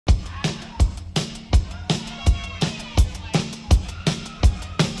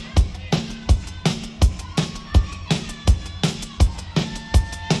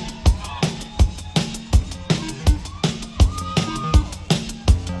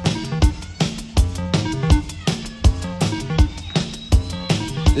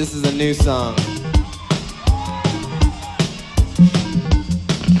This is a new song.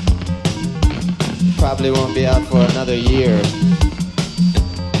 Probably won't be out for another year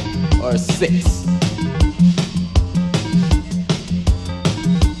or 6.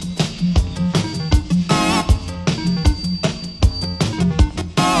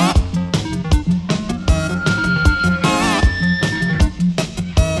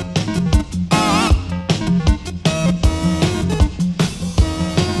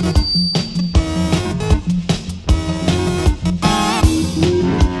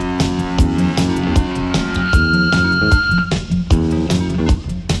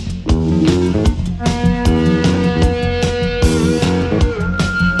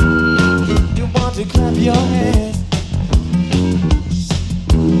 Your hands.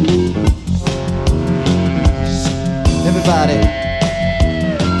 Everybody.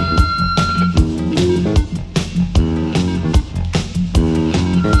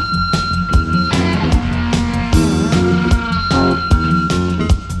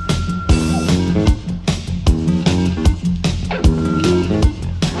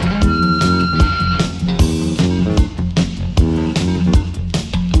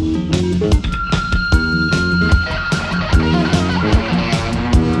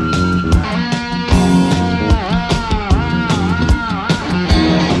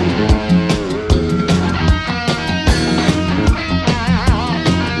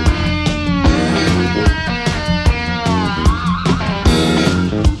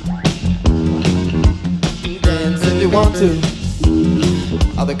 Want to.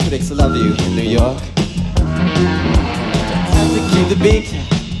 All the critics love you in New York. Have to keep the beat.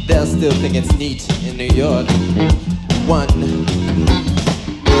 They'll still think it's neat in New York. 1.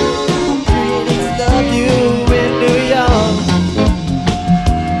 Critics love you in New York.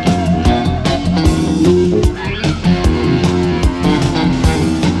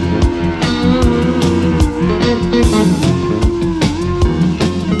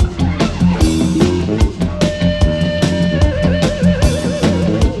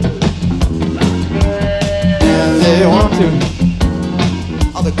 They want to.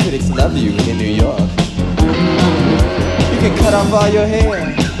 All the critics love you in New York. You can cut off all your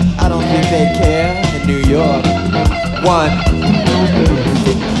hair. I don't think they care in New York. 1. All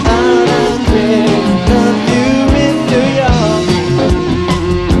the critics love you in New York.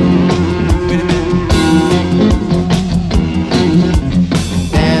 Wait a minute.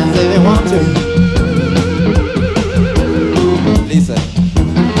 And they want to. Lisa.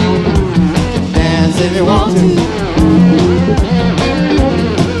 Dance if you want to.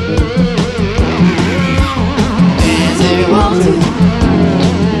 Dance if you want to.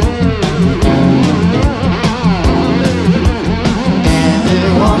 Dance if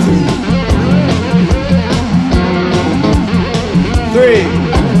you want to. 3.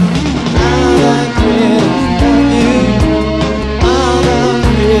 All the critics love you. All the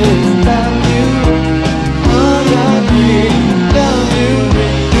critics love you. All the critics love you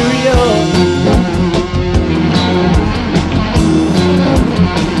in New York.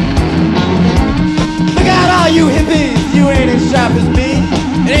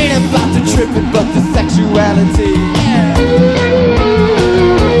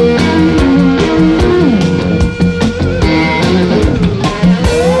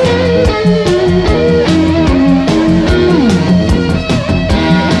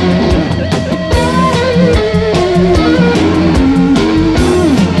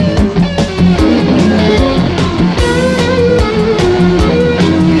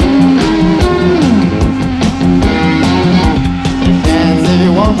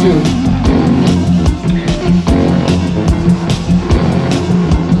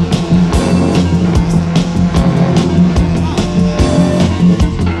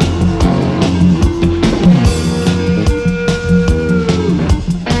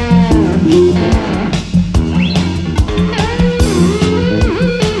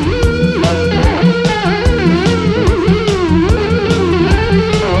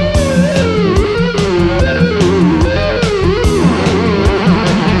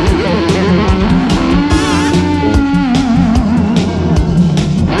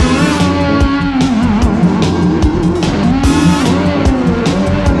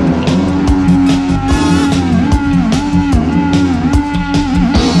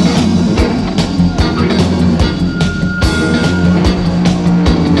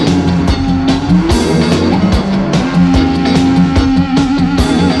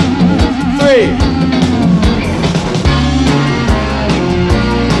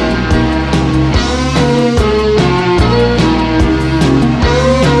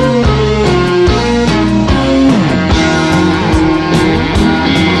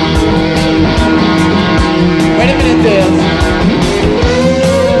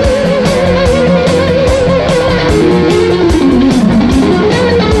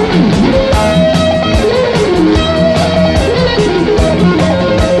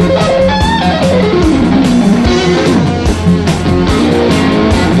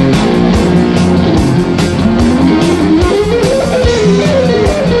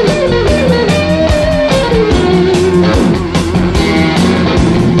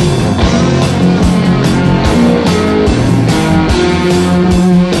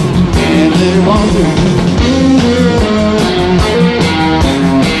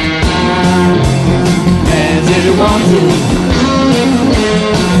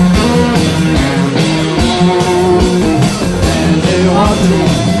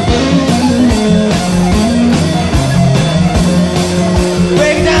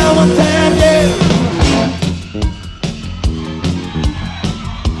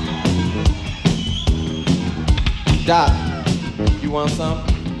 want some?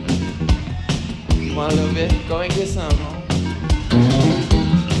 Want a little bit? Go and get some.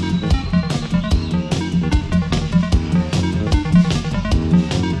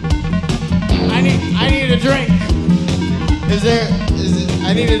 I need a drink.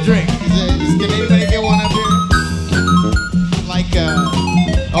 I need a drink. Can anybody get one up here? Like,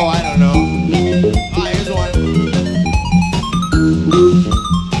 oh, I don't know. Oh, here's one.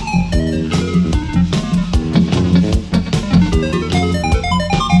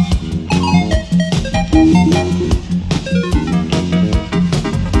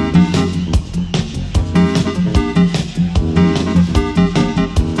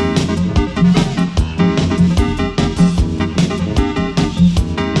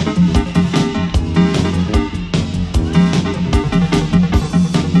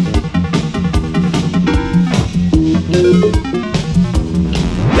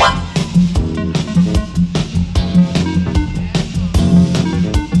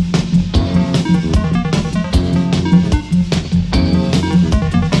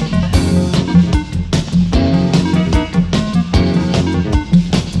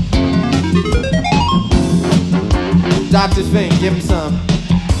 Dr. Fink, give him some.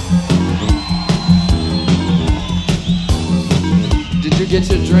 Did you get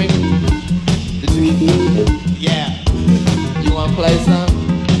your drink? Did you? Yeah. You wanna play some?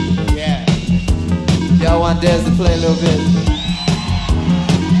 Yeah. Y'all want Dez to play a little bit?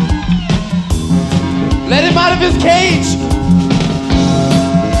 Let him out of his cage!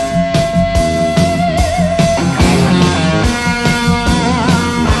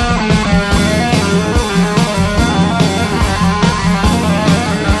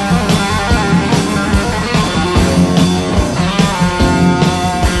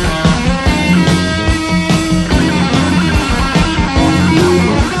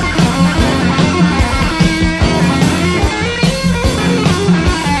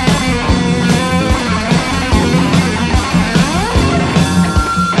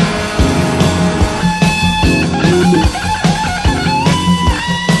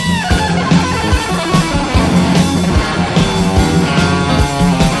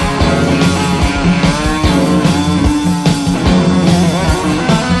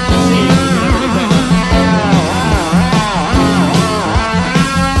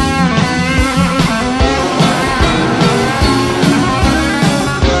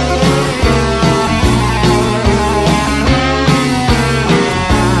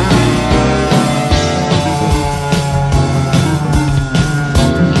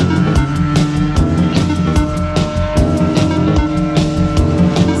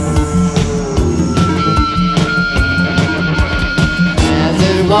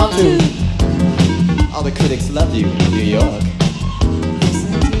 Want to. All the critics love you in New York.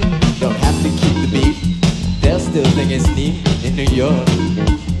 Don't have to keep the beat. They'll still think it's neat in New York.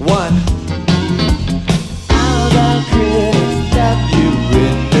 One. All the critics love you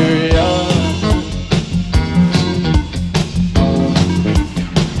in New York.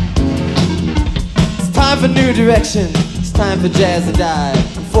 It's time for new direction. It's time for jazz to die.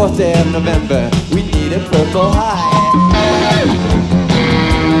 4th day of November, we need a purple high.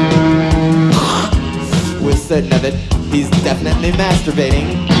 We're certain of it, he's definitely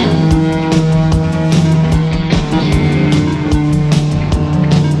masturbating.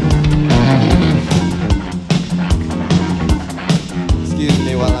 Excuse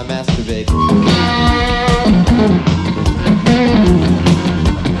me while I masturbate.